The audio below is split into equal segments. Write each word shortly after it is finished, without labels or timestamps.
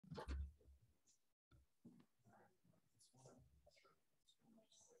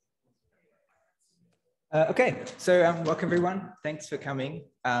Okay, so welcome everyone. Thanks for coming.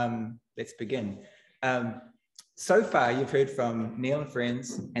 Let's begin. So far, you've heard from Neil and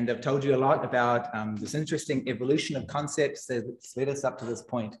friends, and they've told you a lot about this interesting evolution of concepts that's led us up to this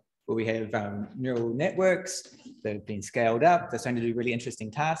point where we have neural networks that have been scaled up. They're starting to do really interesting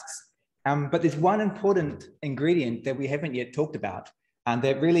tasks. But there's one important ingredient that we haven't yet talked about, and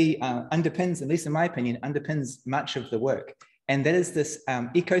that really underpins, at least in my opinion, underpins much of the work. And that is this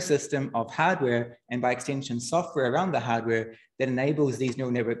ecosystem of hardware and by extension software around the hardware that enables these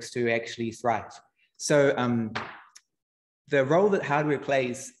neural networks to actually thrive. So the role that hardware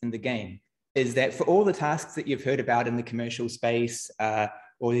plays in the game is that for all the tasks that you've heard about in the commercial space,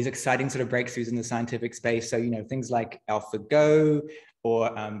 or these exciting sort of breakthroughs in the scientific space, so things like AlphaGo, or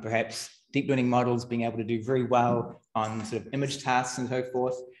perhaps deep learning models being able to do very well on sort of image tasks and so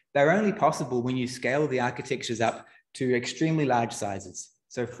forth, they're only possible when you scale the architectures up to extremely large sizes.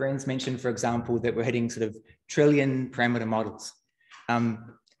 So friends mentioned, for example, that we're hitting sort of trillion parameter models.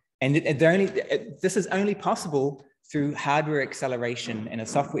 This is only possible through hardware acceleration and a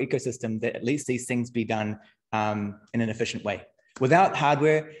software ecosystem that lets these things be done in an efficient way. Without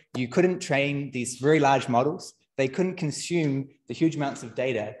hardware, you couldn't train these very large models. They couldn't consume the huge amounts of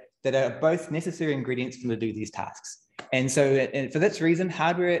data that are both necessary ingredients for them to do these tasks. And so for this reason,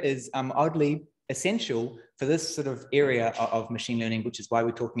 hardware is oddly essential for this sort of area of machine learning, which is why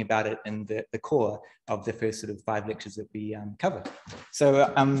we're talking about it in the core of the first sort of 5 lectures that we covered.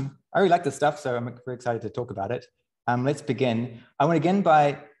 So I really like this stuff, so I'm very excited to talk about it. Let's begin. I want to begin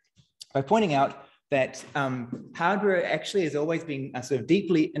by pointing out that hardware actually has always been sort of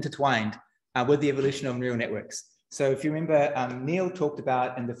deeply intertwined with the evolution of neural networks. So if you remember, Neil talked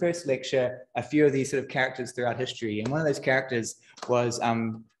about in the first lecture a few of these sort of characters throughout history, and one of those characters was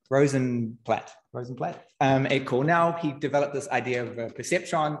Rosenblatt at Cornell. He developed this idea of a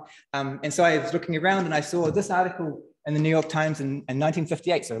perceptron. And so I was looking around and I saw this article in the New York Times in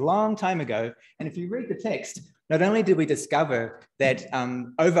 1958, so a long time ago. And if you read the text, not only did we discover that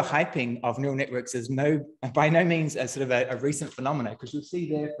overhyping of neural networks is by no means a sort of a recent phenomenon, because you'll see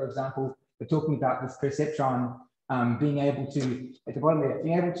there, for example, we're talking about this perceptron being able to, at the bottom there,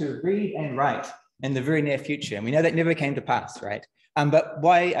 being able to read and write in the very near future. And we know that never came to pass, right? But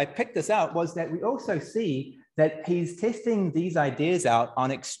why I picked this out was that we also see that he's testing these ideas out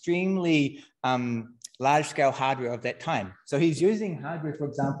on extremely large-scale hardware of that time. So he's using hardware, for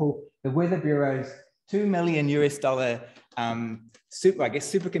example, the Weather Bureau's $2 million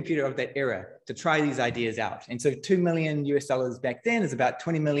supercomputer of that era to try these ideas out. And so $2 million back then is about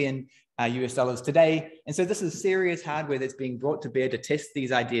 20 million US dollars today. And so this is serious hardware that's being brought to bear to test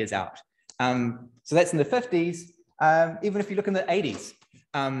these ideas out. So that's in the 50s. Even if you look in the 80s.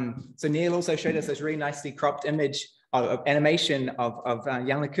 So Neil also showed us this really nicely cropped image of animation of Jan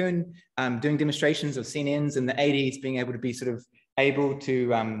LeCun doing demonstrations of DeepNNs in the 80s, being able to be sort of able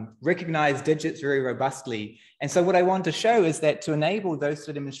to recognize digits very robustly. And so what I wanted to show is that to enable those sort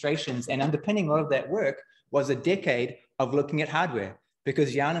of demonstrations and underpinning a lot of that work was a decade of looking at hardware,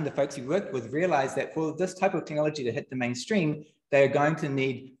 because Jan and the folks he worked with realized that for this type of technology to hit the mainstream, they are going to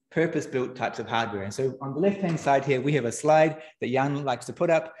need purpose-built types of hardware. And so on the left-hand side here, we have a slide that Jan likes to put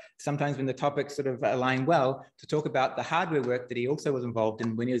up, sometimes when the topics sort of align well, to talk about the hardware work that he also was involved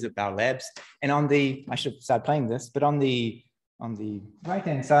in when he was at Bell Labs. And on the, I should start playing this, but on the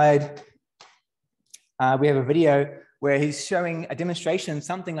right-hand side, we have a video where he's showing a demonstration,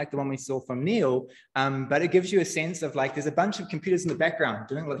 something like the one we saw from Neil, but it gives you a sense of like, there's a bunch of computers in the background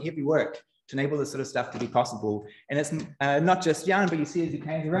doing a lot of heavy work to enable this sort of stuff to be possible. And it's not just Jan, but you see as he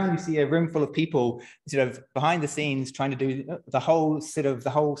comes around, you see a room full of people sort of behind the scenes trying to do the whole sort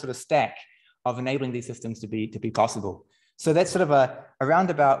of stack of enabling these systems to be possible. So that's sort of a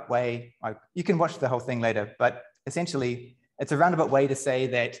roundabout way. You can watch the whole thing later, but essentially it's a roundabout way to say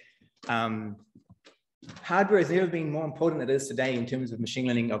that hardware has never been more important than it is today in terms of machine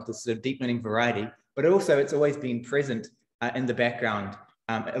learning of this sort of deep learning variety, but also it's always been present in the background,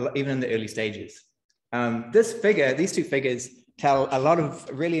 even in the early stages. These two figures tell a lot of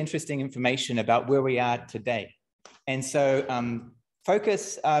really interesting information about where we are today. And so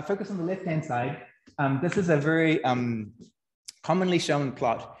focus on the left-hand side. This is a very commonly shown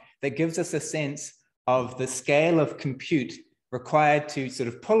plot that gives us a sense of the scale of compute required to sort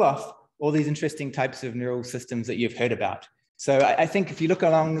of pull off all these interesting types of neural systems that you've heard about. So I think if you look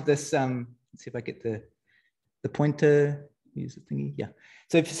along this, let's see if I get the pointer, use the thingy, yeah.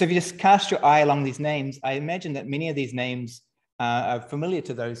 So if you just cast your eye along these names, I imagine that many of these names are familiar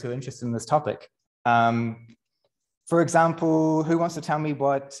to those who are interested in this topic. For example, who wants to tell me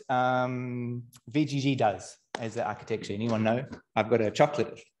what VGG does as an architecture? Anyone know? I've got a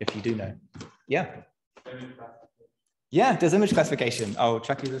chocolate if you do know. Yeah. Yeah, there's image classification. I'll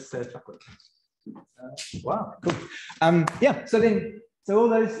chuck you this chocolate. Wow, cool. Yeah, so all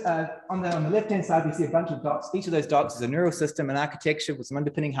those on the left-hand side, we see a bunch of dots. Each of those dots is a neural system, an architecture with some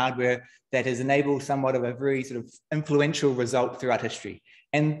underpinning hardware that has enabled somewhat of a very sort of influential result throughout history.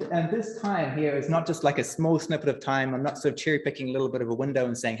 And this time here is not just like a small snippet of time. I'm not sort of cherry picking a little bit of a window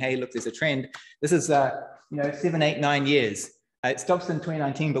and saying, hey, look, there's a trend. This is 7, 8, 9 years. It stops in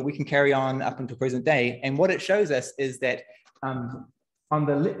 2019, but we can carry on up until present day. And what it shows us is that on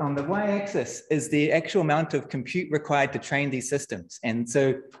the y-axis is the actual amount of compute required to train these systems. And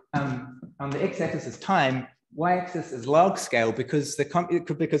so on the x-axis is time, y-axis is log scale because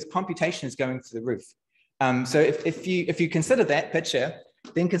computation is going through the roof. So if you consider that picture,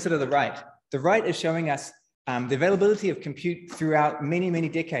 then consider the right. The right is showing us the availability of compute throughout many, many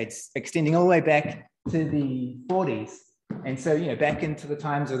decades, extending all the way back to the 40s. And so, back into the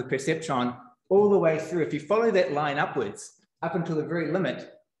times of the perceptron, all the way through. If you follow that line upwards, up until the very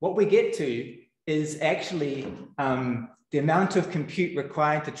limit, what we get to is actually the amount of compute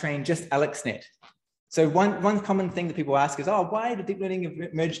required to train just AlexNet. So one common thing that people ask is, oh, why did deep learning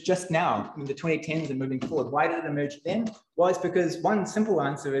emerge just now in the 2010s and moving forward? Why did it emerge then? Well, it's because one simple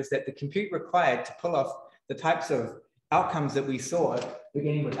answer is that the compute required to pull off the types of outcomes that we saw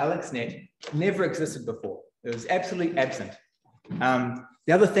beginning with AlexNet never existed before. It was absolutely absent.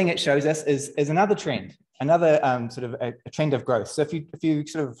 The other thing it shows us is another trend, another sort of a trend of growth. So if you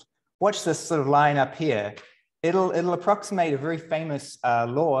sort of watch this sort of line up here, it'll approximate a very famous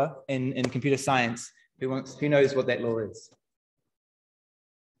law in computer science. Who knows what that law is?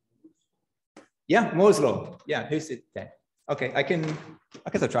 Yeah, Moore's law. Yeah, who said that? Okay, I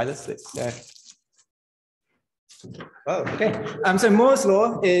guess I'll try this. Oh, okay. So Moore's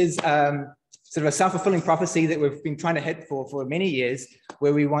law is sort of a self-fulfilling prophecy that we've been trying to hit for many years,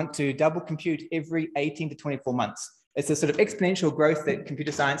 where we want to double compute every 18 to 24 months. It's a sort of exponential growth that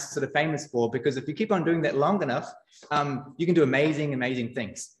computer science is sort of famous for, because if you keep on doing that long enough, you can do amazing, amazing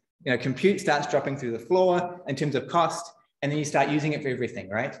things. Compute starts dropping through the floor in terms of cost, and then you start using it for everything,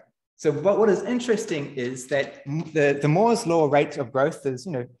 right? So what is interesting is that the Moore's law rate of growth is,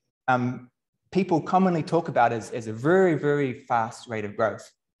 people commonly talk about as a very, very fast rate of growth.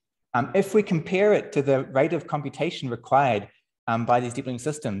 If we compare it to the rate of computation required by these deep learning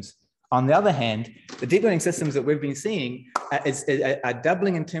systems, on the other hand, the deep learning systems that we've been seeing are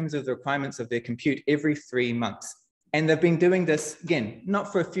doubling in terms of the requirements of their compute every 3 months. And they've been doing this, again,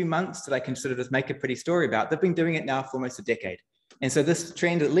 not for a few months that I can sort of just make a pretty story about. They've been doing it now for almost a decade. And so this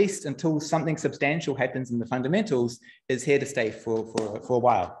trend, at least until something substantial happens in the fundamentals, is here to stay for a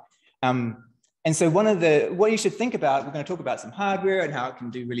while. And so what you should think about, we're going to talk about some hardware and how it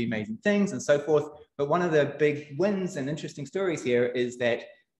can do really amazing things and so forth. But one of the big wins and interesting stories here is that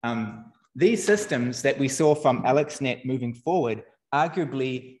these systems that we saw from AlexNet moving forward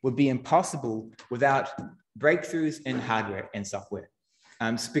arguably would be impossible without breakthroughs in hardware and software.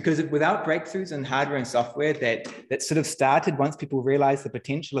 Because without breakthroughs in hardware and software that sort of started once people realized the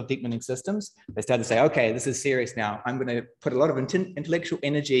potential of deep learning systems, they started to say, okay, this is serious now. I'm going to put a lot of intellectual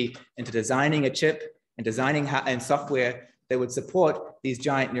energy into designing a chip and designing software that would support these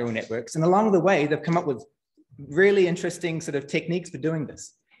giant neural networks. And along the way, they've come up with really interesting sort of techniques for doing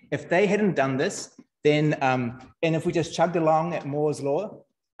this. If they hadn't done this, then, and if we just chugged along at Moore's law,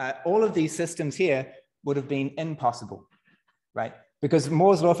 all of these systems here would have been impossible, right? Because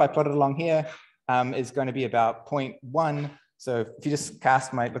Moore's law, if I plot it along here, is going to be about 0.1. So if you just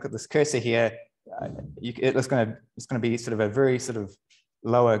look at this cursor here, it's going to be sort of a very sort of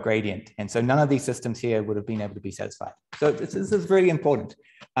lower gradient. And so none of these systems here would have been able to be satisfied. So this is really important.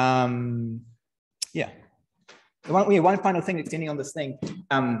 Yeah. One final thing extending on this thing.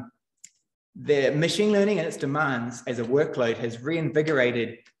 The machine learning and its demands as a workload has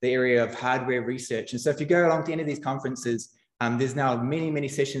reinvigorated the area of hardware research. And so if you go along to any of these conferences, there's now many, many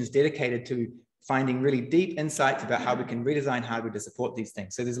sessions dedicated to finding really deep insights about how we can redesign hardware to support these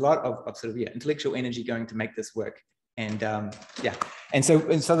things. So there's a lot of sort of intellectual energy going to make this work. And and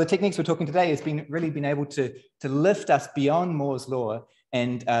so the techniques we're talking today has really been able to lift us beyond Moore's law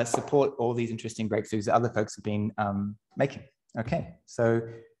and support all these interesting breakthroughs that other folks have been making. Okay, so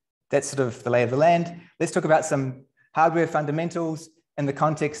that's sort of the lay of the land. Let's talk about some hardware fundamentals in the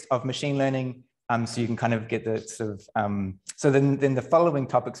context of machine learning. So you can kind of get the sort of, so then the following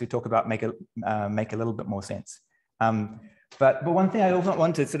topics we talk about make a little bit more sense. But one thing I also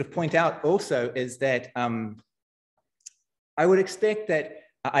want to sort of point out also is that I would expect that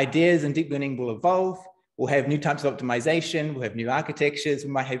ideas in deep learning will evolve. We'll have new types of optimization. We'll have new architectures.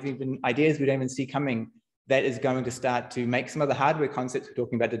 We might have even ideas we don't even see coming that is going to start to make some of the hardware concepts we're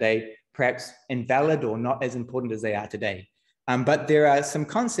talking about today perhaps invalid or not as important as they are today. But there are some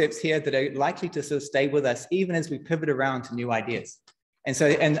concepts here that are likely to sort of stay with us even as we pivot around to new ideas.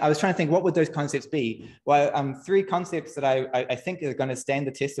 And I was trying to think, what would those concepts be? Well, three concepts that I think are going to stand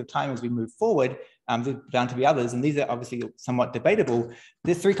the test of time as we move forward, down to be others, and these are obviously somewhat debatable.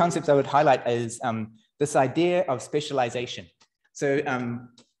 The three concepts I would highlight is this idea of specialization. So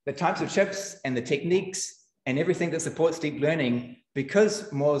the types of chips and the techniques and everything that supports deep learning,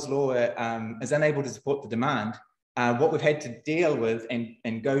 because Moore's law is unable to support the demand, what we've had to deal with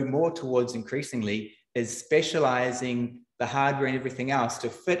and go more towards increasingly is specializing the hardware and everything else to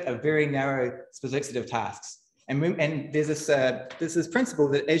fit a very narrow specific set of tasks. And there's this principle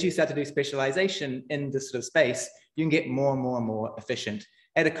that as you start to do specialization in this sort of space, you can get more and more and more efficient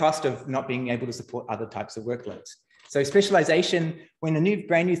at a cost of not being able to support other types of workloads. So specialization, when a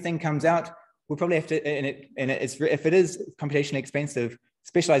brand new thing comes out, we'll probably have to, if it is computationally expensive,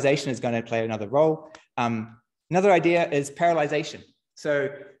 specialization is going to play another role. Another idea is parallelization. So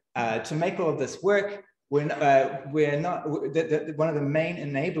to make all of this work, one of the main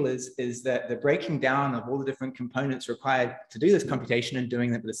enablers is that the breaking down of all the different components required to do this computation and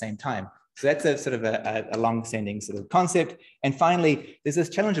doing them at the same time. So that's a sort of a long-standing sort of concept. And finally, there's this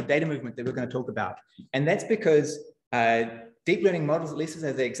challenge of data movement that we're going to talk about. And that's because deep learning models, at least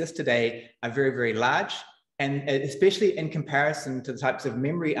as they exist today, are very, very large, and especially in comparison to the types of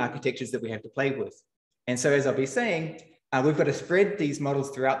memory architectures that we have to play with. And so as I'll be saying, we've got to spread these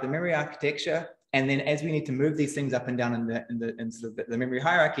models throughout the memory architecture. And then as we need to move these things up and down in sort of the memory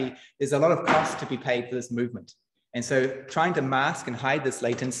hierarchy, there's a lot of cost to be paid for this movement. And so trying to mask and hide this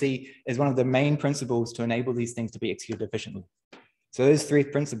latency is one of the main principles to enable these things to be executed efficiently. So those three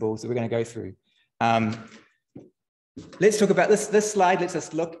principles that we're going to go through. Let's talk about this. This slide lets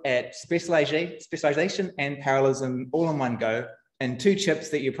us look at specialization and parallelism all in one go, and two chips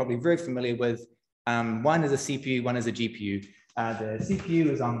that you're probably very familiar with. One is a CPU, one is a GPU. The CPU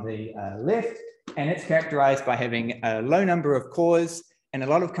is on the left, and it's characterized by having a low number of cores and a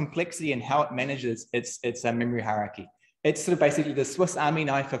lot of complexity in how it manages its memory hierarchy. It's sort of basically the Swiss Army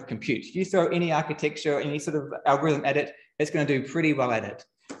knife of compute. You throw any architecture or any sort of algorithm at it, it's going to do pretty well at it.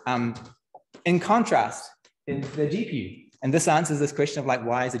 In contrast, is the GPU. And this answers this question of like,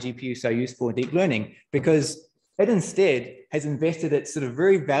 why is the GPU so useful in deep learning? Because it instead has invested its sort of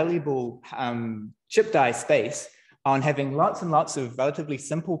very valuable chip die space on having lots and lots of relatively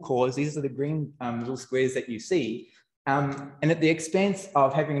simple cores. These are the green little squares that you see. And at the expense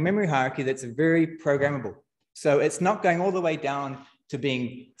of having a memory hierarchy that's very programmable. So it's not going all the way down to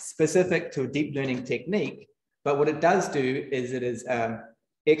being specific to a deep learning technique, but what it does do is it is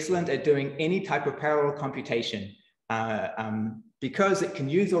excellent at doing any type of parallel computation because it can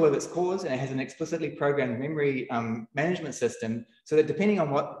use all of its cores and it has an explicitly programmed memory management system so that depending on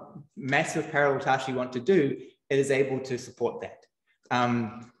what massive parallel task you want to do, it is able to support that.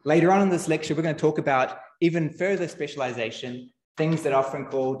 Later on in this lecture, we're going to talk about even further specialization, things that are often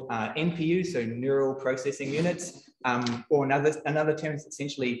called NPUs, so neural processing units, or another term is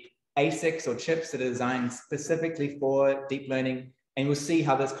essentially ASICs or chips that are designed specifically for deep learning. And we'll see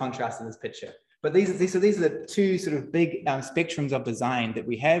how this contrasts in this picture. But these are the two sort of big spectrums of design that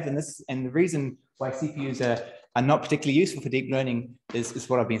we have. And the reason why CPUs are not particularly useful for deep learning is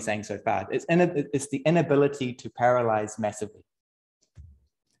what I've been saying so far. It's the inability to parallelize massively.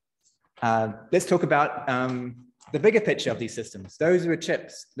 Let's talk about the bigger picture of these systems. Those are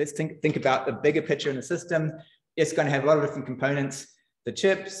chips. Let's think about the bigger picture in the system. It's going to have a lot of different components: the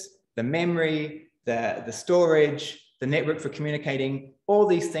chips, the memory, the storage, the network for communicating. All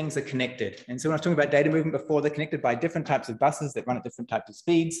these things are connected. And so when I was talking about data movement before, they're connected by different types of buses that run at different types of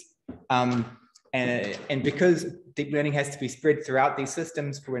speeds. And because deep learning has to be spread throughout these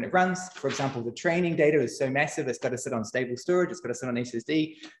systems for when it runs, for example, the training data is so massive, it's got to sit on stable storage, it's got to sit on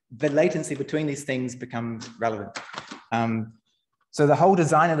SSD, the latency between these things becomes relevant. So the whole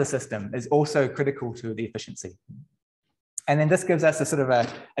design of the system is also critical to the efficiency. And then this gives us a sort of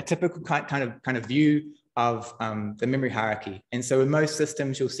a typical kind of view of the memory hierarchy. And so in most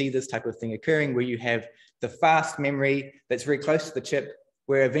systems, you'll see this type of thing occurring where you have the fast memory that's very close to the chip,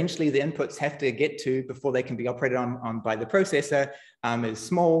 where eventually the inputs have to get to before they can be operated on by the processor is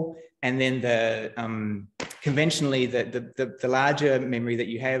small. And then conventionally, the larger memory that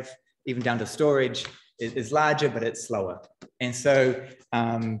you have, even down to storage, is larger, but it's slower. And so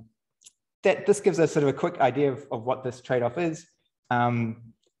this gives us sort of a quick idea of what this trade-off is.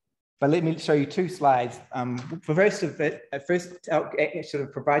 But let me show you two slides. First, it sort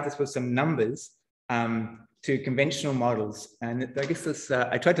of provides us with some numbers to conventional models. And I guess this,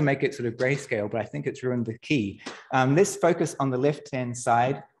 I tried to make it sort of grayscale, but I think it's ruined the key. Let's focus on the left-hand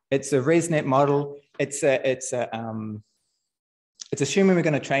side It's a ResNet model. It's assuming we're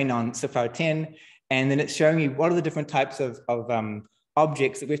going to train on CIFAR 10, and then it's showing you what are the different types of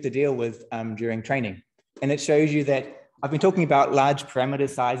objects that we have to deal with during training. And it shows you that I've been talking about large parameter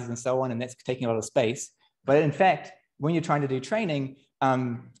sizes and so on, and that's taking a lot of space. But in fact, when you're trying to do training,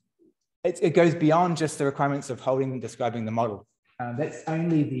 it goes beyond just the requirements of holding and describing the model. That's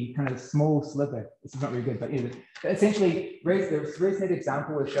only the kind of small sliver. This is not very good, but essentially, the ResNet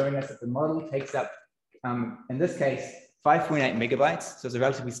example is showing us that the model takes up, in this case, 5.8 megabytes. So it's a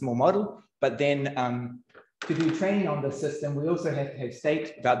relatively small model. But then to do training on the system, we also have to have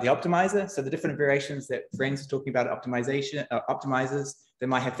state about the optimizer. So the different variations that friends are talking about optimizers, they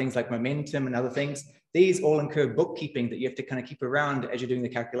might have things like momentum and other things. These all incur bookkeeping that you have to kind of keep around as you're doing the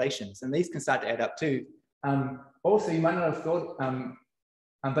calculations. And these can start to add up too. Also, you might not have thought,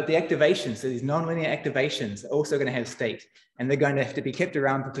 but the activations, so these nonlinear activations are also going to have state, and they're going to have to be kept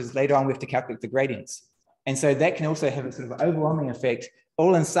around because later on we have to calculate the gradients. And so that can also have a sort of overwhelming effect.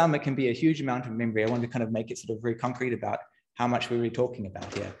 All in sum, it can be a huge amount of memory. I wanted to kind of make it sort of very concrete about how much we're really talking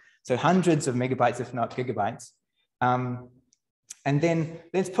about here. So hundreds of megabytes, if not gigabytes. And then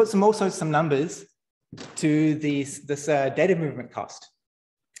let's put some numbers to this data movement cost.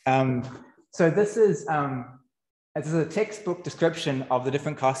 So this is a textbook description of the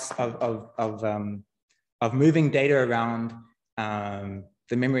different costs of moving data around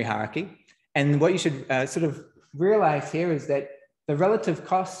the memory hierarchy. And what you should sort of realize here is that the relative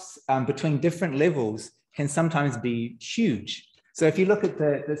costs between different levels can sometimes be huge. So if you look at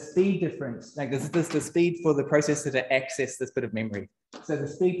the speed difference, like this is the speed for the processor to access this bit of memory. So the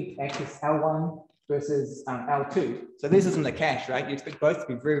speed to access L1 versus L2. So this isn't the cache, right? You expect both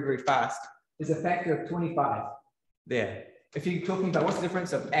to be very, very fast. There's a factor of 25 there. If you're talking about what's the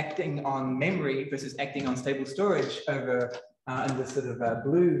difference of acting on memory versus acting on stable storage over in this sort of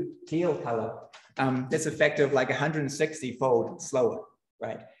blue teal color, that's a factor of like 160-fold slower,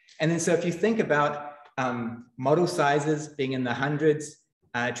 right? And then so if you think about model sizes being in the hundreds,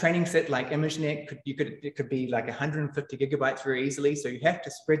 training set like ImageNet, it could be like 150 gigabytes very easily. So you have to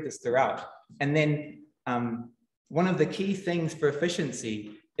spread this throughout. And then one of the key things for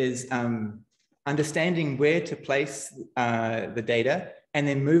efficiency is understanding where to place the data and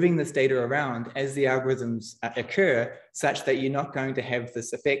then moving this data around as the algorithms occur, such that you're not going to have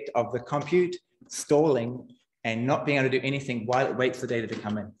this effect of the compute stalling and not being able to do anything while it waits for data to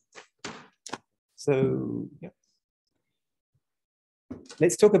come in. So, yeah.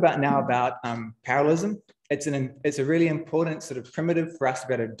 Let's talk about parallelism. It's a really important sort of primitive for us to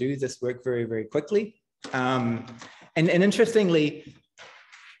be able to do this work very, very quickly. And interestingly,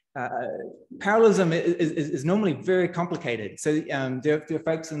 parallelism is normally very complicated. So there are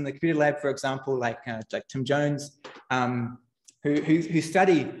folks in the computer lab, for example, like Tim Jones, who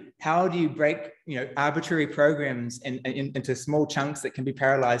study how do you break arbitrary programs into small chunks that can be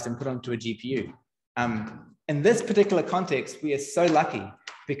parallelized and put onto a GPU. In this particular context, we are so lucky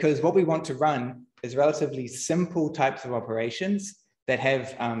because what we want to run is relatively simple types of operations that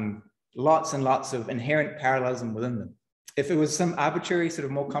have lots and lots of inherent parallelism within them. If it was some arbitrary sort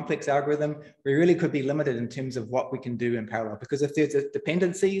of more complex algorithm, we really could be limited in terms of what we can do in parallel, because if there's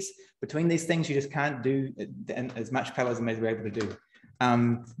dependencies between these things, you just can't do as much parallelism as we're able to do.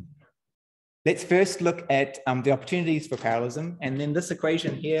 Let's first look at the opportunities for parallelism. And then this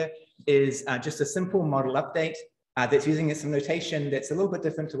equation here is just a simple model update that's using some notation that's a little bit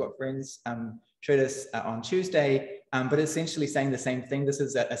different to what friends showed us on Tuesday, but essentially saying the same thing. This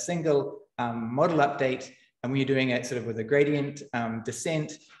is a single model update. And when you're doing it sort of with a gradient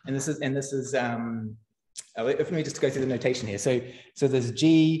descent, and this is let me just go through the notation here. So there's this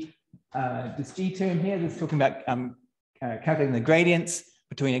G term here that's talking about calculating the gradients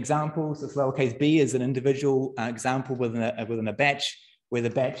between examples. This lowercase b is an individual example within a batch, where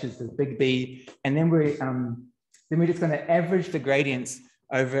the batch is this big B, and then we're just going to average the gradients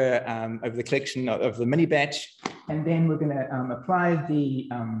over the collection of the mini batch, and then we're going to apply the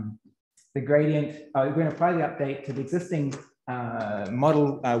gradient. We're going to apply the update to the existing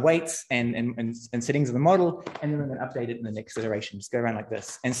model weights and settings of the model, and then we're going to update it in the next iteration. Just go around like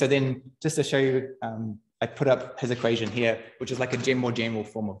this. And so then, just to show you, I put up his equation here, which is like a more general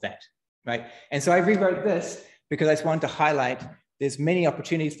form of that, right? And so I rewrote this because I just wanted to highlight there's many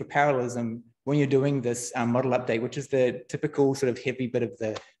opportunities for parallelism when you're doing this model update, which is the typical sort of heavy bit of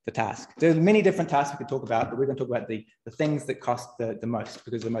the task. There's many different tasks we could talk about, but we're going to talk about the things that cost the most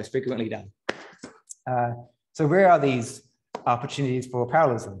because they're most frequently done. So where are these opportunities for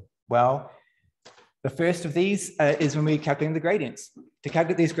parallelism? Well, the first of these is when we're calculating the gradients. To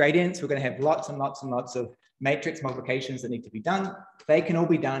calculate these gradients, we're going to have lots and lots and lots of matrix multiplications that need to be done, they can all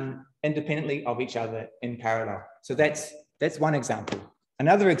be done independently of each other in parallel. So that's one example.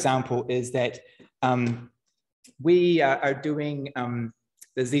 Another example is that we are doing,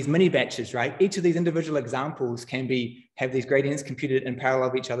 there's these mini batches, right? Each of these individual examples can have these gradients computed in parallel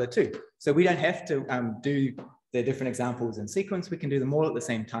of each other too. So we don't have to do the different examples in sequence. We can do them all at the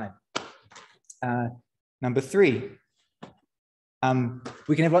same time. Number 3,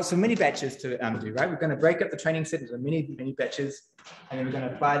 we can have lots of mini batches to do, right? We're going to break up the training set into mini batches, and then we're going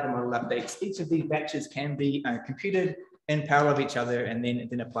to apply the model updates. Each of these batches can be computed in parallel of each other and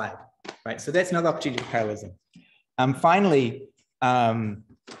then applied, right? So that's another opportunity for parallelism. Finally,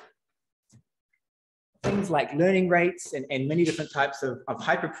 things like learning rates and many different types of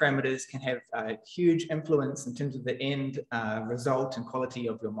hyperparameters can have a huge influence in terms of the end result and quality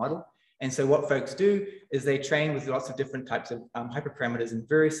of your model. And so what folks do is they train with lots of different types of hyperparameters in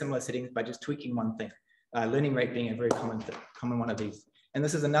very similar settings by just tweaking one thing, learning rate being a very common one of these. And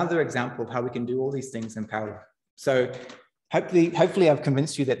this is another example of how we can do all these things in parallel. So hopefully I've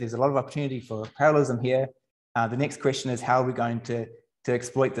convinced you that there's a lot of opportunity for parallelism here. The next question is, how are we going to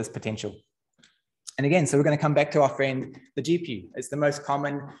exploit this potential? And again, so we're going to come back to our friend, the GPU. It's the most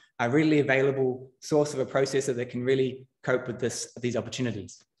common, readily available source of a processor that can really cope with these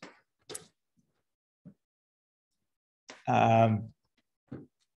opportunities.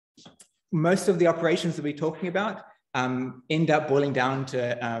 Most of the operations that we're talking about end up boiling down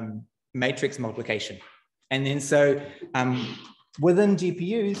to matrix multiplication. And then so within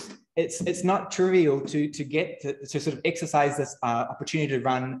GPUs, it's not trivial to sort of exercise this opportunity to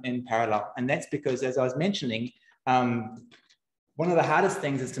run in parallel. And that's because, as I was mentioning, one of the hardest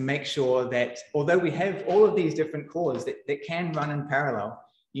things is to make sure that although we have all of these different cores that can run in parallel,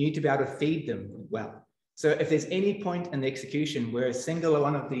 you need to be able to feed them well. So if there's any point in the execution where a single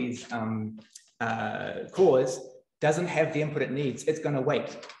one of these cores doesn't have the input it needs, it's going to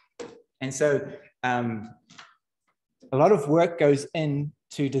wait. And so a lot of work goes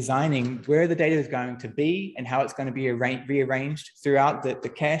into designing where the data is going to be and how it's going to be rearranged throughout the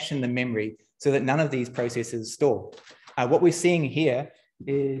cache and the memory so that none of these processes store. What we're seeing here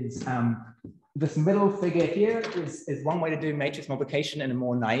is this middle figure here is one way to do matrix multiplication in a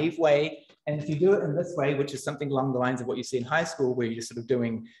more naive way. And if you do it in this way, which is something along the lines of what you see in high school, where you're just sort of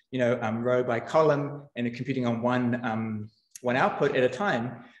doing, row by column and you're computing on one output at a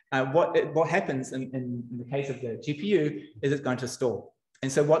time, what happens in the case of the GPU is it's going to store.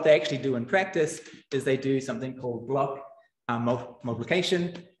 And so what they actually do in practice is they do something called block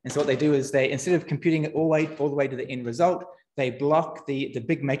multiplication. And so what they do is they, instead of computing it all the way to the end result, they block the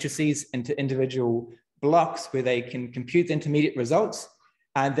big matrices into individual blocks where they can compute the intermediate results.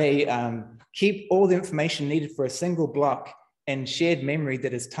 And they keep all the information needed for a single block in shared memory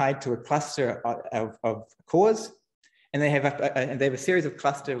that is tied to a cluster of cores. And they have a series of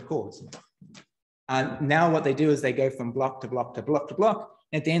cluster of cores. Now what they do is they go from block to block to block to block.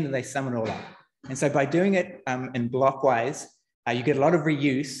 And at the end, they sum it all up. And so by doing it in blockwise, you get a lot of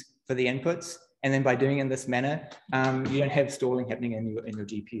reuse for the inputs. And then by doing it in this manner, you don't have stalling happening in your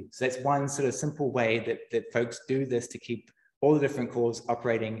GPU. So that's one sort of simple way that folks do this to keep all the different cores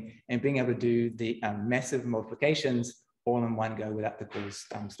operating and being able to do the massive multiplications all in one go without the cores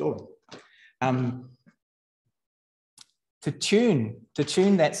stalling. To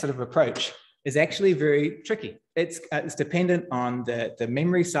tune that sort of approach is actually very tricky. It's dependent on the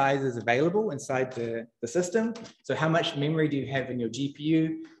memory sizes available inside the system. So how much memory do you have in your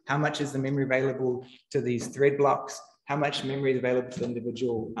GPU? How much is the memory available to these thread blocks? How much memory is available to the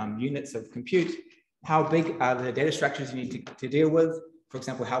individual units of compute? How big are the data structures you need to deal with? For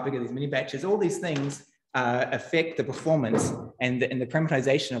example, how big are these mini batches? All these things affect the performance and the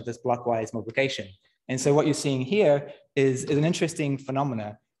parameterization of this blockwise multiplication. And so what you're seeing here is an interesting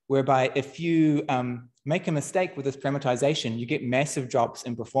phenomena whereby if you make a mistake with this parameterization, you get massive drops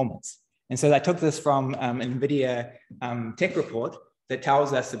in performance. And so I took this from an NVIDIA tech report that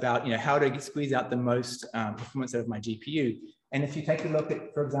tells us about how to squeeze out the most performance out of my GPU. And if you take a look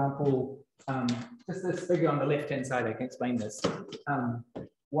at, for example, just this figure on the left-hand side, I can explain this.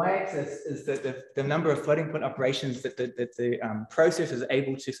 Y-axis is the number of floating point operations that the processor is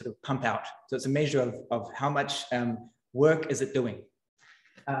able to sort of pump out. So it's a measure of how much work is it doing.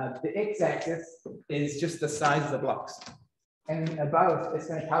 The x-axis is just the size of the blocks. And above, it's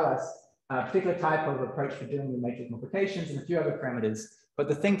going to tell us a particular type of approach for doing the matrix multiplications and a few other parameters. But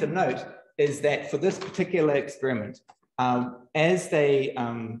the thing to note is that for this particular experiment, as they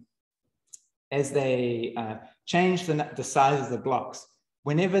change the size of the blocks,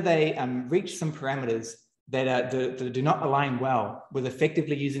 whenever they reach some parameters that do not align well with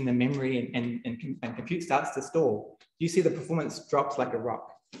effectively using the memory and compute starts to stall, you see the performance drops like a rock.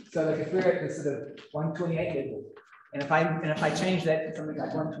 So like if we're at the sort of 128 level, and if I change that to something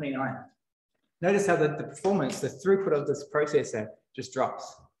like 129, notice how the performance, the throughput of this processor just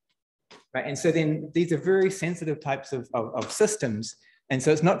drops, right? And so then these are very sensitive types of systems. And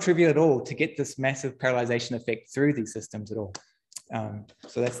so it's not trivial at all to get this massive parallelization effect through these systems at all.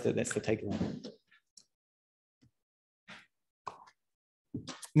 So that's the takeaway.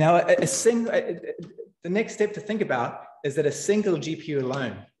 Now, the next step to think about is that a single GPU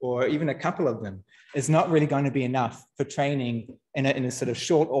alone, or even a couple of them, is not really going to be enough for training in a sort of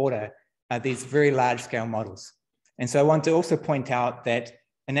short order these very large scale models. And so I want to also point out that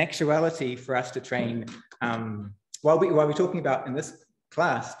in actuality, for us to train, while we're talking about in this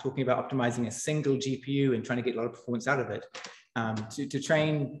class, talking about optimizing a single GPU and trying to get a lot of performance out of it, to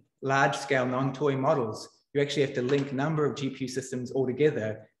train large scale non-toy models, you actually have to link a number of GPU systems all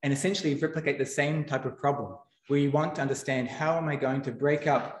together and essentially replicate the same type of problem, where you want to understand how am I going to break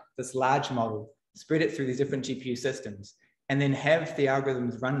up this large model, spread it through these different GPU systems, and then have the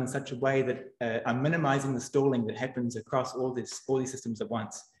algorithms run in such a way that are minimizing the stalling that happens across all these systems at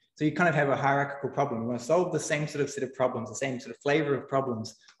once. So you kind of have a hierarchical problem. You want to solve the same sort of set of problems, the same sort of flavor of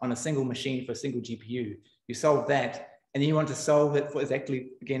problems on a single machine for a single GPU. You solve that, and then you want to solve it for exactly,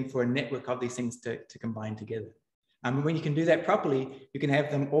 again, for a network of these things to combine together. When you can do that properly, you can have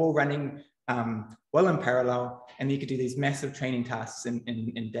them all running well in parallel, and you could do these massive training tasks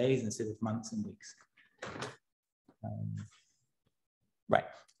in days instead of months and weeks. Right,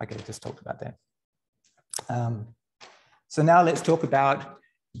 okay, just talked about that. So now let's talk about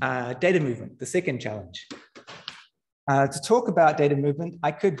data movement, the second challenge. To talk about data movement,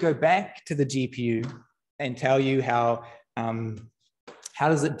 I could go back to the GPU and tell you how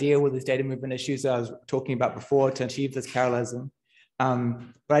does it deal with these data movement issues that I was talking about before to achieve this parallelism.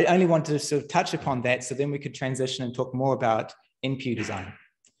 But I only wanted to sort of touch upon that so then we could transition and talk more about NPU design.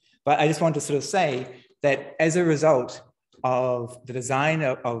 But I just want to sort of say that as a result of the design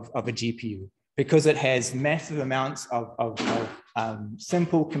of a GPU, because it has massive amounts of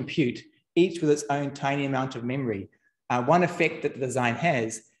simple compute, each with its own tiny amount of memory, one effect that the design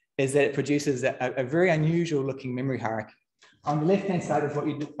has is that it produces a very unusual looking memory hierarchy. On the left-hand side is what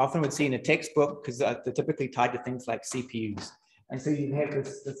you often would see in a textbook, because they're typically tied to things like CPUs. And so you have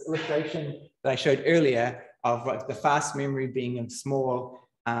this illustration that I showed earlier of the fast memory being small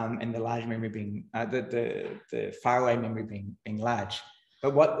and the large memory being, the faraway memory being large.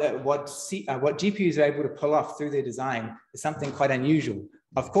 But what GPUs are able to pull off through their design is something quite unusual.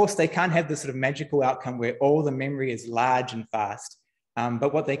 Of course, they can't have this sort of magical outcome where all the memory is large and fast.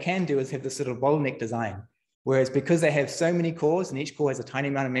 But what they can do is have this sort of bottleneck design. Whereas because they have so many cores and each core has a tiny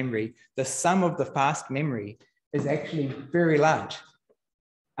amount of memory, the sum of the fast memory is actually very large.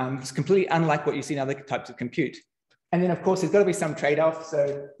 It's completely unlike what you see in other types of compute. And then of course, there's got to be some trade-off.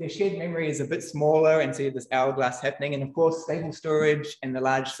 So their shared memory is a bit smaller, and so you have this hourglass happening. And of course, stable storage and the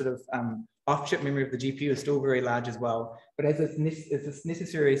large sort of off-chip memory of the GPU is still very large as well. But as this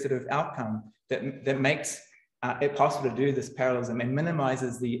necessary sort of outcome that makes it possible to do this parallelism and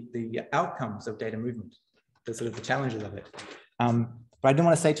minimizes the outcomes of data movement, the sort of the challenges of it. But I don't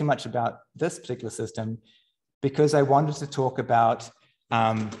want to say too much about this particular system because I wanted to talk about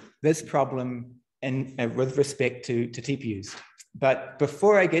this problem with respect to TPUs. But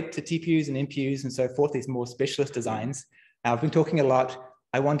before I get to TPUs and NPUs and so forth, these more specialist designs, I've been talking a lot.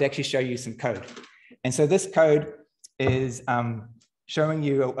 I want to actually show you some code. And so this code is showing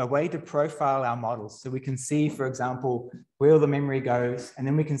you a way to profile our models. So we can see, for example, where the memory goes, and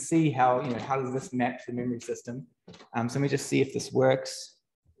then we can see how, how does this map to the memory system. So let me just see if this works.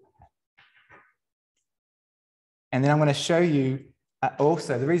 And then I'm going to show you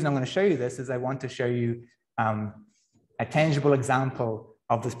also, the reason I'm going to show you this is I want to show you a tangible example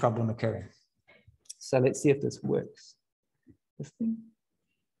of this problem occurring. So let's see if this works. This thing?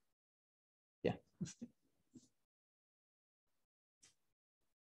 Yeah, this thing.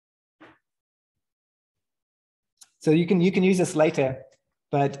 So you can use this later,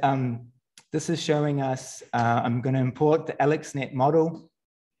 but this is showing us, I'm going to import the AlexNet model.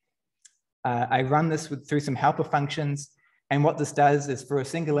 I run this through some helper functions. And what this does is for a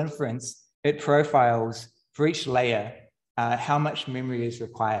single inference, it profiles for each layer how much memory is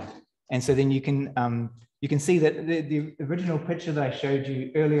required. And so then you can see that the original picture that I showed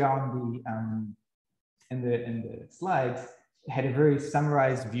you earlier on in the slides had a very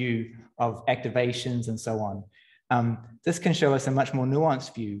summarized view of activations and so on. This can show us a much more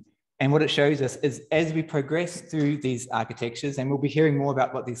nuanced view. And what it shows us is as we progress through these architectures, and we'll be hearing more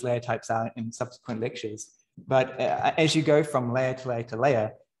about what these layer types are in subsequent lectures, But as you go from layer to layer to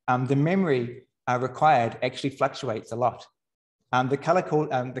layer, the memory required actually fluctuates a lot. The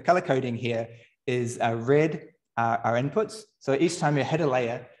color coding here is red are inputs. So each time you hit a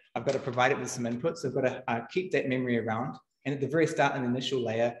layer, I've got to provide it with some inputs. So I've got to keep that memory around. And at the very start, an initial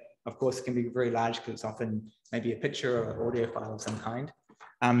layer, of course, it can be very large because it's often maybe a picture or an audio file of some kind.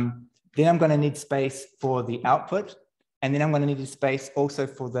 Then I'm going to need space for the output. And then I'm going to need space also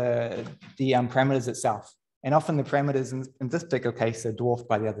for the parameters itself. And often the parameters in this particular case are dwarfed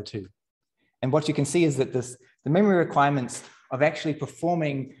by the other two. And what you can see is that the memory requirements of actually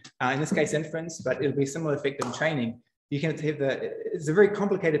performing, in this case, inference, but it'll be a similar effect in training. You can have it's a very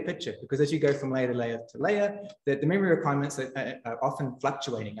complicated picture because as you go from layer to layer, the memory requirements are often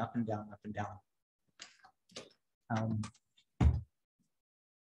fluctuating up and down, up and down.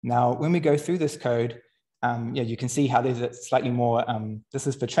 Now, when we go through this code, yeah, you can see how there's a slightly more, this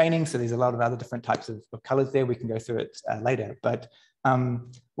is for training, so there's a lot of other different types of colors there. We can go through it later. But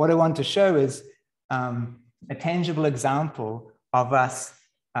what I want to show is a tangible example of us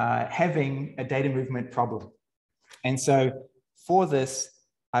having a data movement problem. And so for this,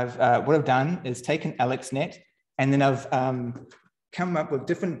 what I've done is taken AlexNet, and then I've come up with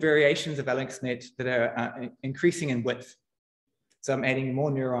different variations of AlexNet that are increasing in width. So I'm adding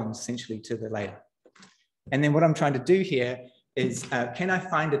more neurons essentially to the layer. And then what I'm trying to do here is, can I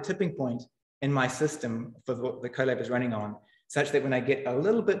find a tipping point in my system for what the Colab is running on, such that when I get a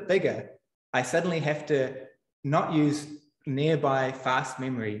little bit bigger, I suddenly have to not use nearby fast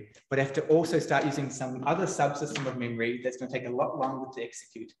memory, but have to also start using some other subsystem of memory that's going to take a lot longer to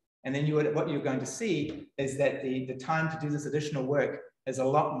execute. And then what you're going to see is that the time to do this additional work is a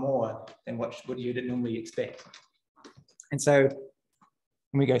lot more than what you'd normally expect. And so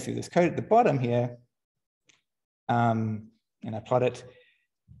when we go through this code at the bottom here, and I plot it,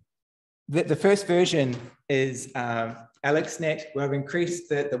 the first version is AlexNet, where I've increased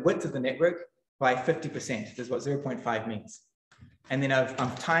the width of the network by 50%. This is what 0.5 means. And then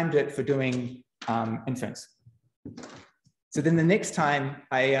I've timed it for doing inference. So then the next time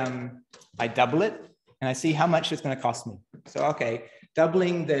I double it and I see how much it's going to cost me. So, okay,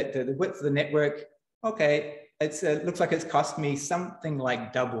 doubling the width of the network, okay, it looks like it's cost me something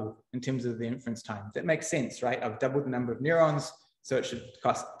like double in terms of the inference time. That makes sense, right? I've doubled the number of neurons, so it should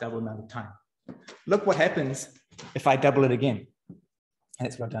cost double the amount of time. Look what happens if I double it again. And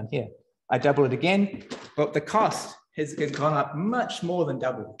that's what I've done here. I double it again, but the cost has gone up much more than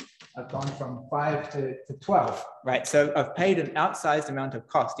double. I've gone from 5 to 12, right? So I've paid an outsized amount of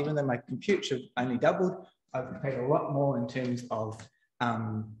cost, even though my compute should only doubled. I've paid a lot more in terms of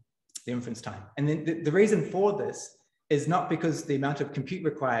the inference time. And then the reason for this is not because the amount of compute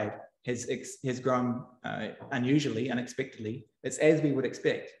required has grown unusually, unexpectedly. It's as we would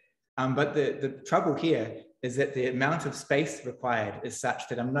expect. But the trouble here is that the amount of space required is such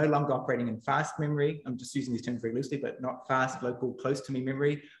that I'm no longer operating in fast memory. I'm just using these terms very loosely, but not fast, local, close to me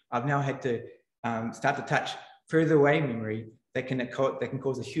memory. I've now had to start to touch further away memory that can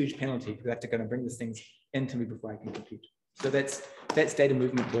cause a huge penalty because I have to go and bring these things into me before I can compute. So that's data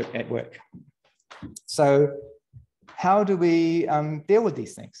movement at work. So how do we deal with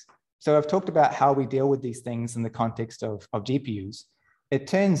these things? So I've talked about how we deal with these things in the context of GPUs. It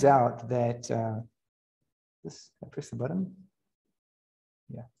turns out that, I press the button.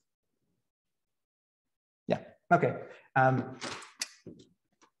 Yeah. Yeah, okay.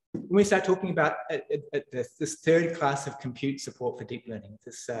 When we start talking about this third class of compute support for deep learning,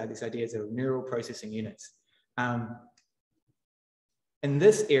 these ideas of neural processing units. In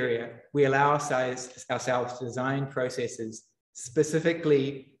this area, we allow ourselves to design processes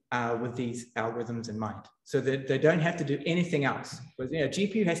specifically with these algorithms in mind, so that they don't have to do anything else. Because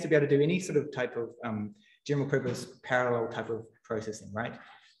GPU has to be able to do any sort of type of general purpose parallel type of processing, right?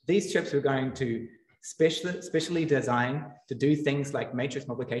 These chips are going to specially designed to do things like matrix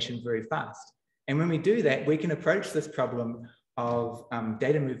multiplication very fast. And when we do that, we can approach this problem of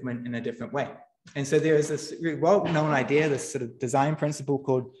data movement in a different way. And so there is this well-known idea, this sort of design principle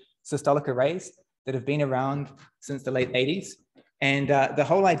called systolic arrays that have been around since the late 80s. And the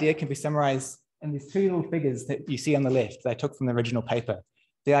whole idea can be summarized in these two little figures that you see on the left that I took from the original paper.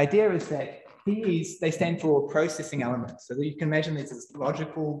 The idea is that these, they stand for processing elements. So that you can imagine there's this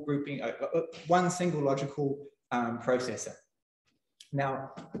logical grouping, one single logical processor.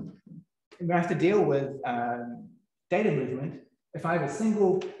 Now, when I have to deal with data movement, if I have a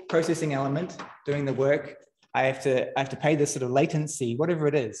single processing element doing the work, I have to pay this sort of latency, whatever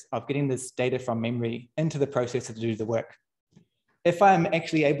it is, of getting this data from memory into the processor to do the work. If I'm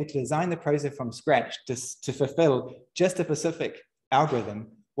actually able to design the processor from scratch to fulfill just a specific algorithm,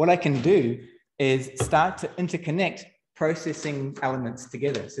 what I can do is start to interconnect processing elements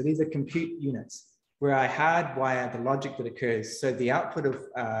together. So these are compute units where I hardwire the logic that occurs. So the output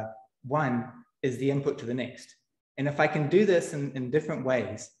of one is the input to the next. And if I can do this in different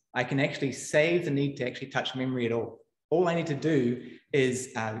ways, I can actually save the need to actually touch memory at all. All I need to do is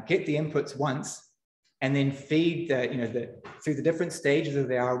get the inputs once and then feed through the different stages of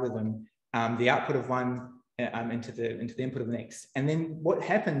the algorithm, the output of one into the input of the next. And then what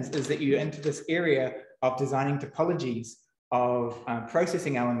happens is that you enter this area of designing topologies of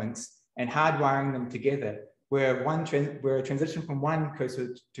processing elements and hardwiring them together, where a transition from one goes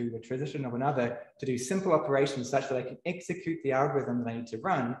to the transition of another to do simple operations such that I can execute the algorithm that I need to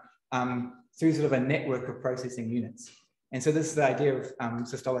run through sort of a network of processing units. And so this is the idea of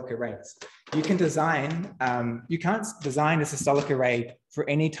systolic arrays. You can design, you can't design a systolic array for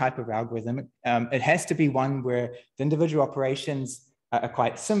any type of algorithm. It has to be one where the individual operations are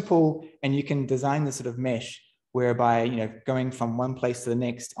quite simple, and you can design this sort of mesh whereby going from one place to the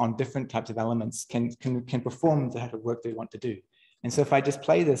next on different types of elements can perform the type of work that we want to do. And so if I just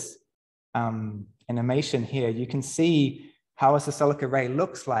play this animation here, you can see how a systolic array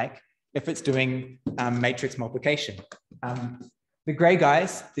looks like if it's doing matrix multiplication. The gray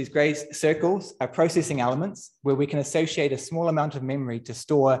guys, these gray circles, are processing elements where we can associate a small amount of memory to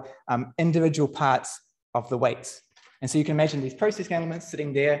store individual parts of the weights. And so you can imagine these processing elements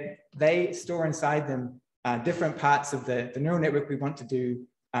sitting there, they store inside them different parts of the neural network we want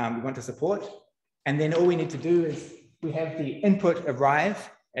to support. And then all we need to do is we have the input arrive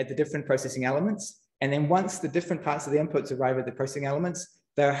at the different processing elements. And then once the different parts of the inputs arrive at the processing elements,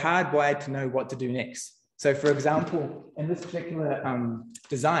 they're hardwired to know what to do next. So for example, in this particular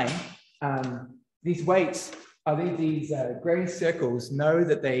design, these weights, these gray circles know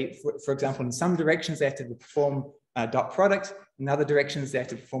that they, for example, in some directions they have to perform a dot product, in other directions they have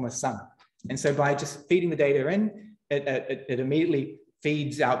to perform a sum. And so by just feeding the data in, it immediately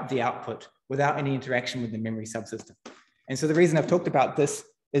feeds out the output without any interaction with the memory subsystem. And so the reason I've talked about this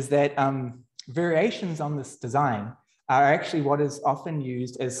is that variations on this design are actually what is often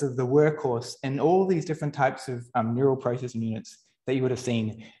used as sort of the workhorse in all these different types of neural processing units that you would have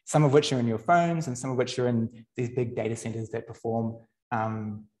seen, some of which are in your phones and some of which are in these big data centers that perform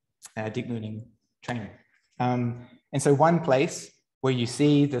deep learning training. And so one place where you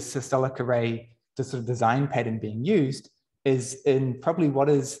see the systolic array, the sort of design pattern being used is in probably what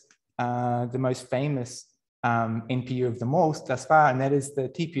is the most famous NPU of them all thus far, and that is the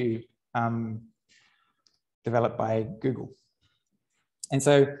TPU developed by Google. And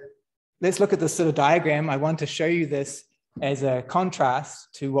so let's look at this sort of diagram. I want to show you this as a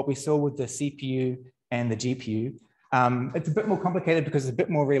contrast to what we saw with the CPU and the GPU. It's a bit more complicated because it's a bit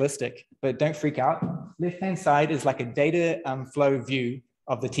more realistic, but don't freak out. Left-hand side is like a data flow view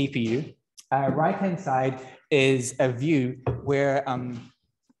of the TPU. Right-hand side is a view where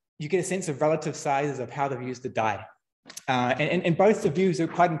you get a sense of relative sizes of how they've used the die. And both the views are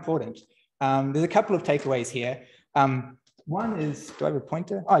quite important. There's a couple of takeaways here. One is, do I have a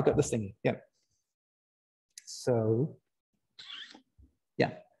pointer? Oh, I got this thing, yeah. So,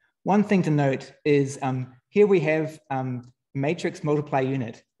 yeah. One thing to note is here we have matrix multiply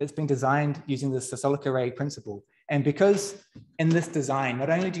unit that's been designed using the systolic array principle. And because in this design, not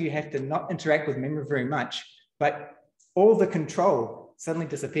only do you have to not interact with memory very much, but all the control suddenly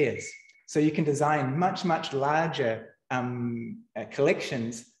disappears. So you can design much, much larger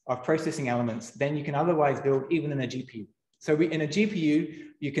collections of processing elements than you can otherwise build even in a GPU. So in a GPU,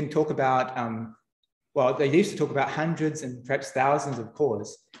 you can talk about, well, they used to talk about hundreds and perhaps thousands of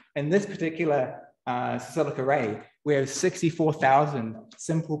cores. In this particular systolic array, we have 64,000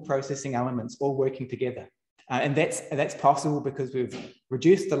 simple processing elements all working together. And that's possible because we've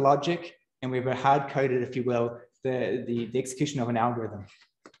reduced the logic and we've hard-coded, if you will, the execution of an algorithm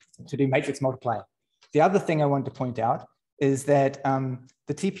to do matrix multiply. The other thing I want to point out is that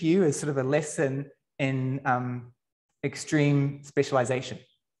the TPU is sort of a lesson in extreme specialization.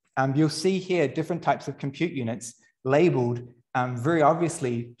 You'll see here different types of compute units labeled very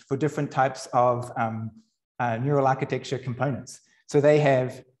obviously for different types of neural architecture components. So they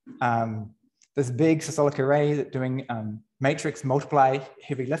have this big systolic array that doing matrix multiply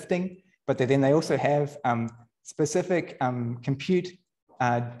heavy lifting, but then they also have specific compute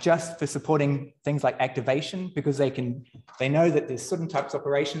just for supporting things like activation, because they know that there's certain types of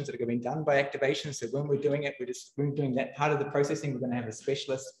operations that are being done by activation. So when we're doing it, we're doing that part of the processing, we're going to have a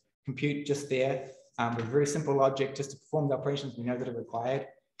specialist compute just there with very simple logic just to perform the operations we know that are required.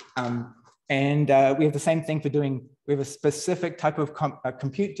 And we have the same thing for doing, we have a specific type of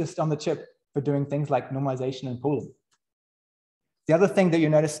compute just on the chip for doing things like normalization and pooling. The other thing that you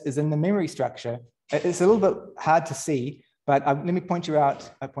notice is in the memory structure, it's a little bit hard to see, but let me point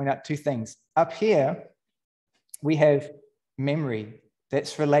out two things. Up here, we have memory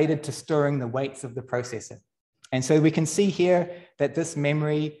that's related to storing the weights of the processor. And so we can see here that this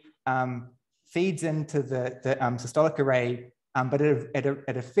memory feeds into the systolic array, but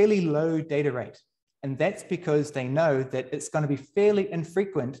at a fairly low data rate. And that's because they know that it's going to be fairly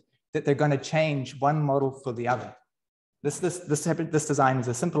infrequent that they're going to change one model for the other. This design is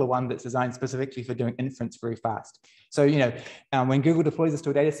a simpler one that's designed specifically for doing inference very fast. So, when Google deploys this to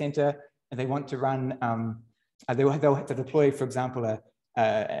a data center and they want to run, they'll have to deploy, for example,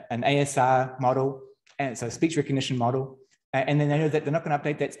 an ASR model, and so a speech recognition model, and then they know that they're not going to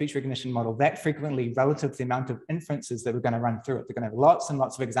update that speech recognition model that frequently relative to the amount of inferences that we're going to run through it. They're going to have lots and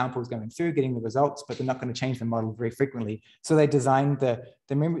lots of examples going through, getting the results, but they're not going to change the model very frequently. So they designed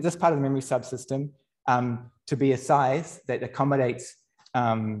this part of the memory subsystem to be a size that accommodates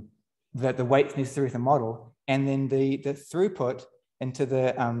the weights necessary for the model, and then the throughput into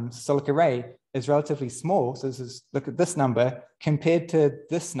the systolic array is relatively small. So look at this number compared to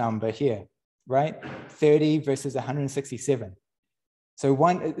this number here, right? 30 versus 167.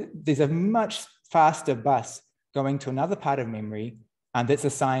 So there's a much faster bus going to another part of memory that's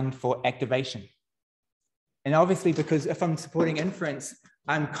assigned for activation. And obviously, because if I'm supporting inference,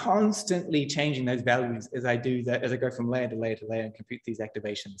 I'm constantly changing those values as I go from layer to layer to layer and compute these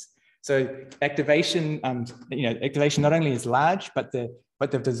activations. So activation, activation not only is large, but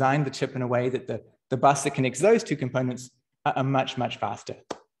they've designed the chip in a way that the bus that connects those two components are much, much faster.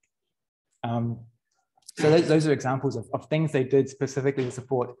 So those are examples of things they did specifically to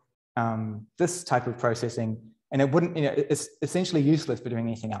support this type of processing, and it wouldn't, it's essentially useless for doing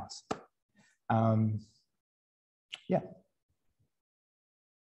anything else. Yeah.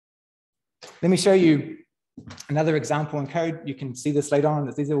 Let me show you another example in code. You can see this later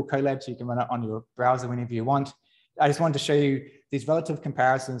on. These are all Colabs, so you can run it on your browser whenever you want. I just wanted to show you these relative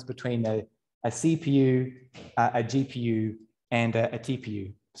comparisons between a CPU, a GPU, and a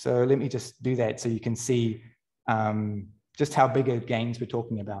TPU. So let me just do that so you can see just how big of gains we're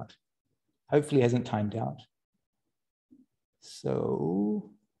talking about. Hopefully it hasn't timed out. So,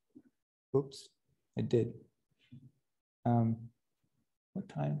 oops, it did. What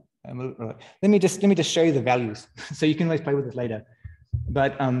time? Let me just show you the values so you can always play with it later.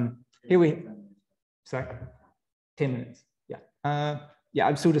 But here sorry, 10 minutes. Yeah. Yeah,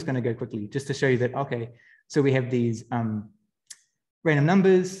 I'm still just going to go quickly just to show you that, okay, so we have these random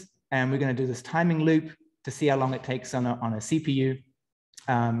numbers, and we're going to do this timing loop to see how long it takes on a CPU.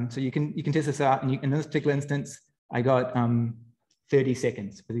 So you can test this out, and in this particular instance, I got 30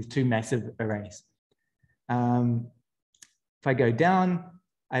 seconds for these two massive arrays. If I go down,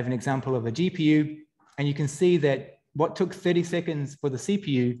 I have an example of a GPU, and you can see that what took 30 seconds for the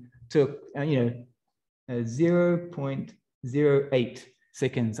CPU took 0.08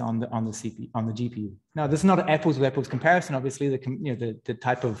 seconds on the GPU. Now, this is not an apples with apples comparison. Obviously, the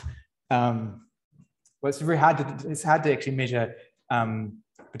type of well, it's hard to actually measure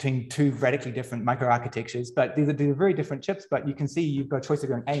between two radically different microarchitectures, but these are very different chips. But you can see you've got a choice of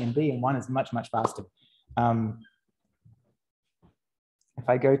going A and B, and one is much, much faster. If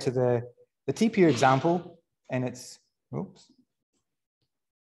I go to the TPU example, and it's, oops.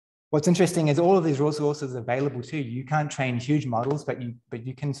 What's interesting is all of these resources are available to you. You can't train huge models, but you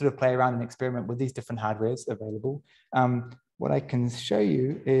can sort of play around and experiment with these different hardwares available. What I can show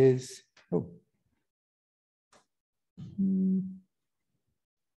you is,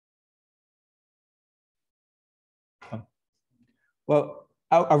 well,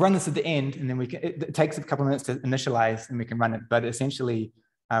 I'll run this at the end, and then it takes a couple of minutes to initialize, and we can run it. But essentially,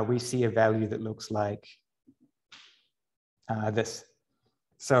 we see a value that looks like this.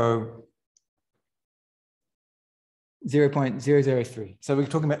 So 0.003. So we're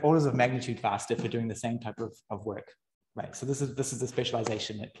talking about orders of magnitude faster for doing the same type of work, right? So this is the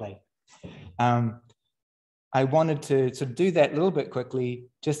specialization at play. I wanted to sort of do that a little bit quickly,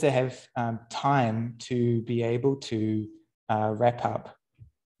 just to have time to be able to wrap up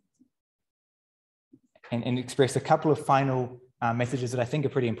and express a couple of final messages that I think are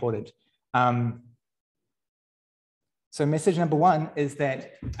pretty important. So message number one is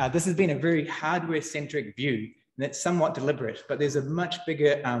that this has been a very hardware-centric view, and that's somewhat deliberate, but there's a much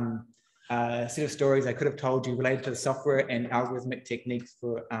bigger set of stories I could have told you related to the software and algorithmic techniques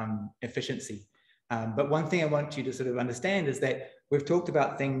for efficiency. But one thing I want you to sort of understand is that we've talked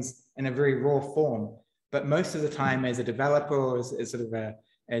about things in a very raw form, but most of the time as a developer or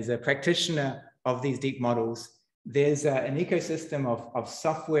as a practitioner of these deep models, there's an ecosystem of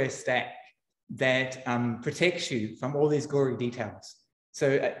software stack that protects you from all these gory details.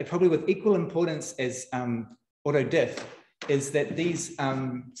 So probably with equal importance as AutoDiff is that these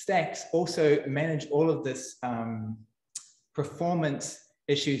stacks also manage all of this performance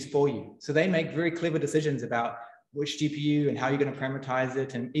issues for you. So they make very clever decisions about which GPU and how you're going to parameterize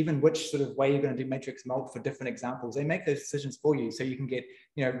it, and even which sort of way you're going to do matrix mult for different examples. They make those decisions for you, so you can get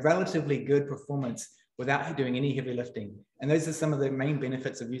relatively good performance without doing any heavy lifting. And those are some of the main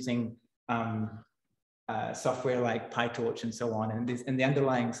benefits of using software like PyTorch and so on, and the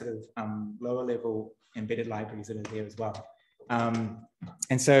underlying sort of lower level embedded libraries that are there as well.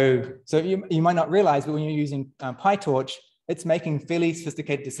 And so you might not realize, but when you're using PyTorch, it's making fairly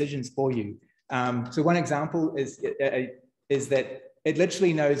sophisticated decisions for you. So one example is that it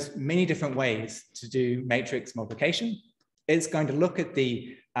literally knows many different ways to do matrix multiplication. It's going to look at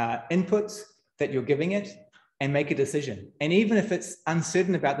the inputs that you're giving it and make a decision. And even if it's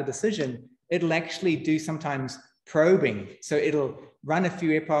uncertain about the decision, it'll actually do sometimes probing. So it'll run a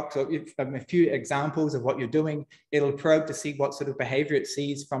few epochs or a few examples of what you're doing. It'll probe to see what sort of behavior it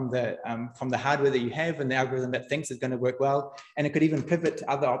sees from the hardware that you have and the algorithm that thinks is going to work well. And it could even pivot to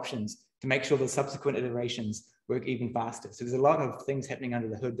other options to make sure the subsequent iterations work even faster. So there's a lot of things happening under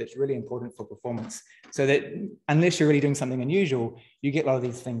the hood that's really important for performance. So that unless you're really doing something unusual, you get a lot of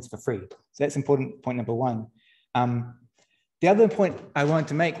these things for free. So that's important, point number one. The other point I wanted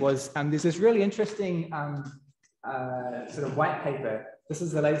to make was there's this really interesting sort of white paper. This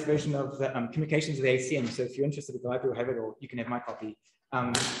is the latest version of the communications of the ACM. So if you're interested, the library will have it, or you can have my copy.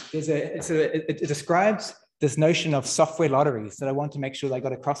 It describes this notion of software lotteries that I want to make sure they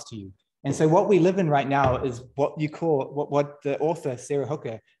got across to you. And so what we live in right now is what you call, what the author, Sarah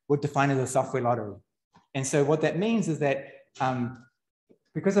Hooker, would define as a software lottery. And so what that means is that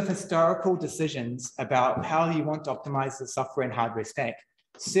because of historical decisions about how you want to optimize the software and hardware stack,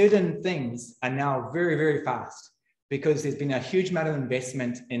 certain things are now very, very fast because there's been a huge amount of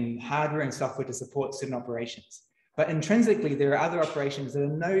investment in hardware and software to support certain operations. But intrinsically, there are other operations that are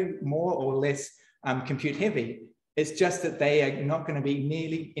no more or less compute heavy. It's just that they are not going to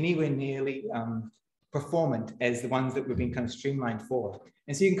be anywhere nearly performant as the ones that we've been kind of streamlined for.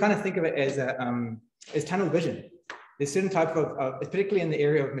 And so you can kind of think of it as tunnel vision. There's certain type of, particularly in the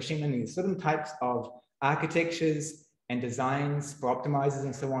area of machine learning, there's certain types of architectures and designs for optimizers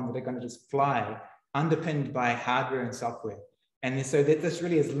and so on that are going to just fly, underpinned by hardware and software. And so that this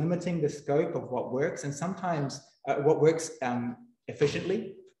really is limiting the scope of what works, and sometimes what works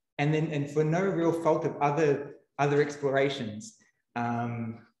efficiently, and for no real fault of other explorations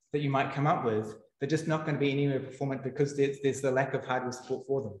that you might come up with, they're just not going to be anywhere performant because there's the lack of hardware support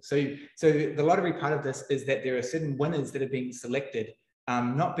for them. So the lottery part of this is that there are certain winners that are being selected,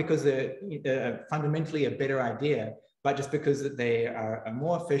 not because they're fundamentally a better idea, but just because that they are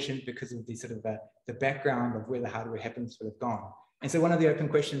more efficient because of the sort of the background of where the hardware happens to have gone. And so one of the open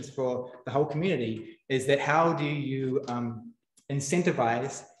questions for the whole community is that how do you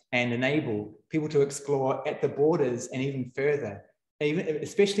incentivize and enable people to explore at the borders and even further,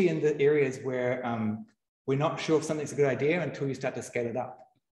 especially in the areas where we're not sure if something's a good idea until you start to scale it up.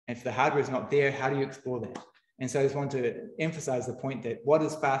 And if the hardware is not there, how do you explore that? And so I just want to emphasize the point that what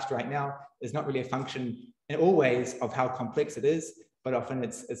is fast right now is not really a function in all ways of how complex it is, but often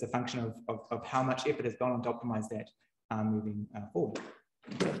it's a function of how much effort has gone on to optimize that moving forward.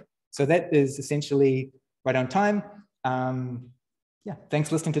 So that is essentially right on time. Yeah, thanks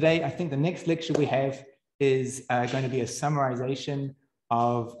for listening today. I think the next lecture we have is going to be a summarization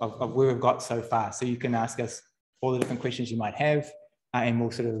of where we've got so far. So you can ask us all the different questions you might have, and we'll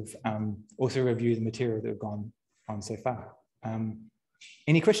sort of also review the material that we've gone on so far.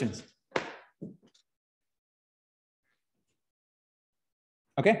 Any questions?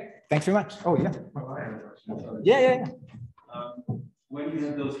 Okay, thanks very much. Oh, yeah. Yeah. When you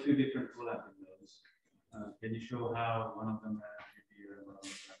have those two different overlapping nodes, can you show how one of them has GPU and one of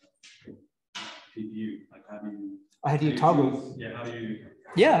them has CPU? Like how do you toggle? Yeah, how do you?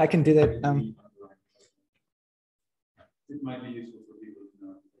 Yeah, I can do that. It might be useful for people to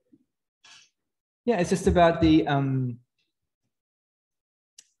know. Yeah, it's just about the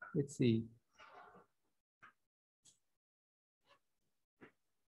let's see.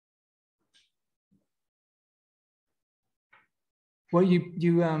 Well, you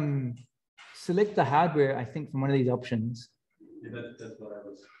select the hardware, I think, from one of these options. Yeah, that's what I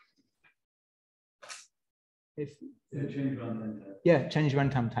was. Change runtime type. Yeah, change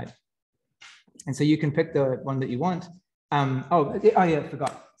runtime type. And so you can pick the one that you want. Oh yeah, I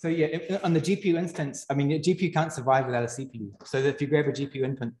forgot. So yeah, on the GPU instance, I mean, the GPU can't survive without a CPU. So if you grab a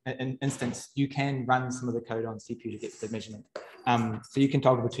GPU instance, you can run some of the code on CPU to get the measurement. So you can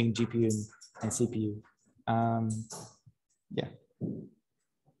toggle between GPU and CPU. Yeah.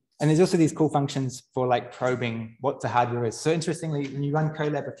 And there's also these cool functions for like probing what the hardware is. So interestingly, when you run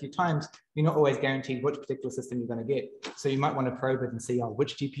Colab a few times, you're not always guaranteed which particular system you're going to get. So you might want to probe it and see, oh,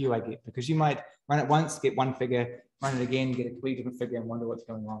 which GPU I get, because you might run it once, get one figure, run it again, get a completely different figure, and wonder what's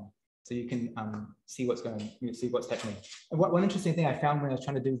going on. So you can see what's happening. And one interesting thing I found when I was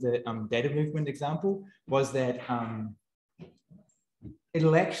trying to do the data movement example was that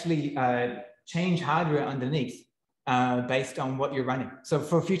it'll actually change hardware underneath based on what you're running. So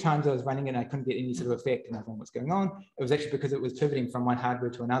for a few times I was running it and I couldn't get any sort of effect, and I thought, what's going on? It was actually because it was pivoting from one hardware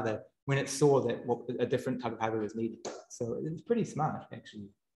to another when it saw that a different type of hardware was needed. So it's pretty smart, actually.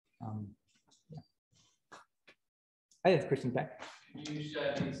 Yeah. I have questions back. Can you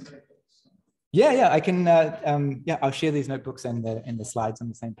share these notebooks? Yeah, I can. Yeah, I'll share these notebooks and the slides on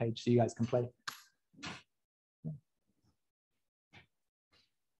the same page so you guys can play.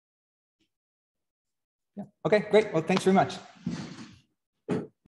 Yeah. Okay, great. Well, thanks very much.